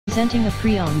Presenting a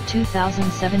pre-owned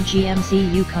 2007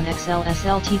 GMC Yukon XL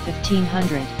SLT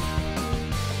 1500.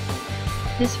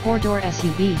 This 4-door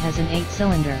SUV has an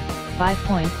 8-cylinder,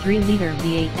 5.3-liter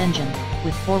V8 engine,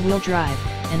 with 4-wheel drive,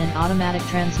 and an automatic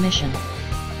transmission.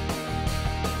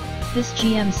 This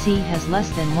GMC has less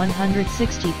than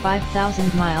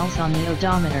 165,000 miles on the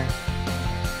odometer.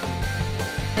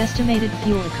 Estimated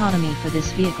fuel economy for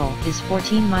this vehicle is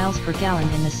 14 miles per gallon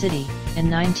in the city, and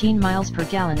 19 miles per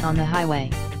gallon on the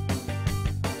highway.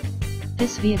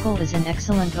 This vehicle is in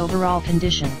excellent overall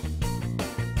condition.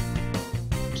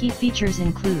 Key features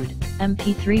include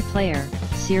MP3 player,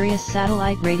 Sirius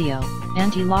satellite radio,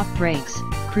 anti-lock brakes,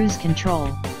 cruise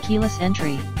control, keyless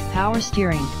entry, power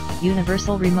steering,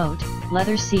 universal remote,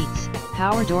 leather seats,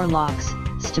 power door locks,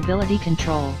 stability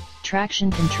control,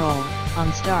 traction control,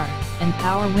 OnStar, and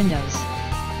power windows.